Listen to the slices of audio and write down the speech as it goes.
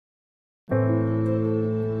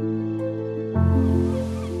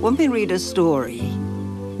When we read a story,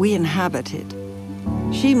 we inhabit it.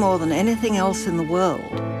 She, more than anything else in the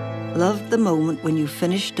world, loved the moment when you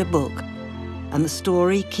finished a book and the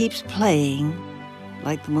story keeps playing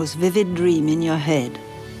like the most vivid dream in your head.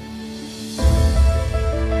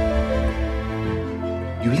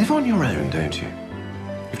 You live on your own, don't you?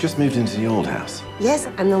 You've just moved into the old house. Yes,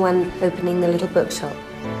 I'm the one opening the little bookshop.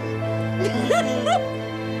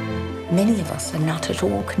 Many of us are not at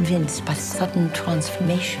all convinced by the sudden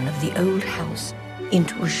transformation of the old house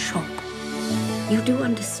into a shop. You do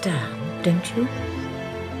understand, don't you?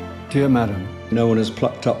 Dear madam, no one has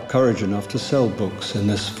plucked up courage enough to sell books in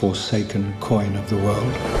this forsaken coin of the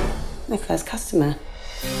world. My first customer.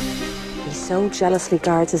 He so jealously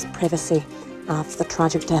guards his privacy after the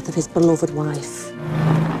tragic death of his beloved wife.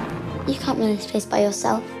 You can't run this place by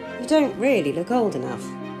yourself. You don't really look old enough.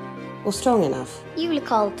 Or strong enough. You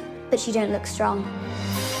look old, but you don't look strong.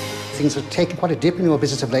 Things have taken quite a dip in your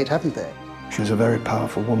business of late, haven't they? She's a very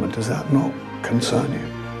powerful woman. Does that not concern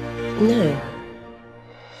you? No.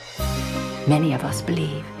 Many of us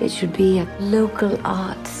believe it should be a local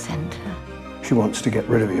art centre. She wants to get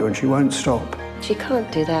rid of you and she won't stop. She can't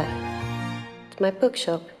do that. It's my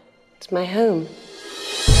bookshop. It's my home.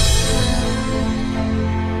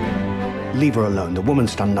 Leave her alone. The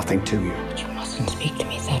woman's done nothing to you. You mustn't speak to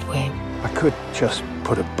me that way. I could just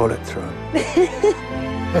put a bullet through her.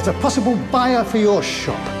 There's a possible buyer for your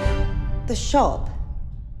shop. The shop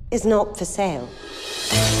is not for sale.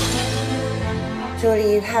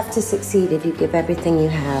 Surely you have to succeed if you give everything you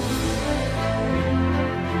have.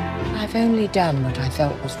 I've only done what I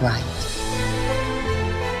felt was right.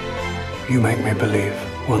 You make me believe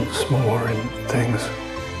once more in things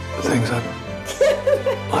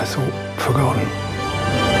I thought forgotten.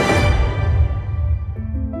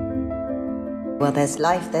 Well, there's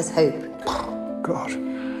life, there's hope. God,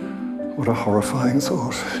 what a horrifying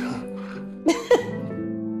thought.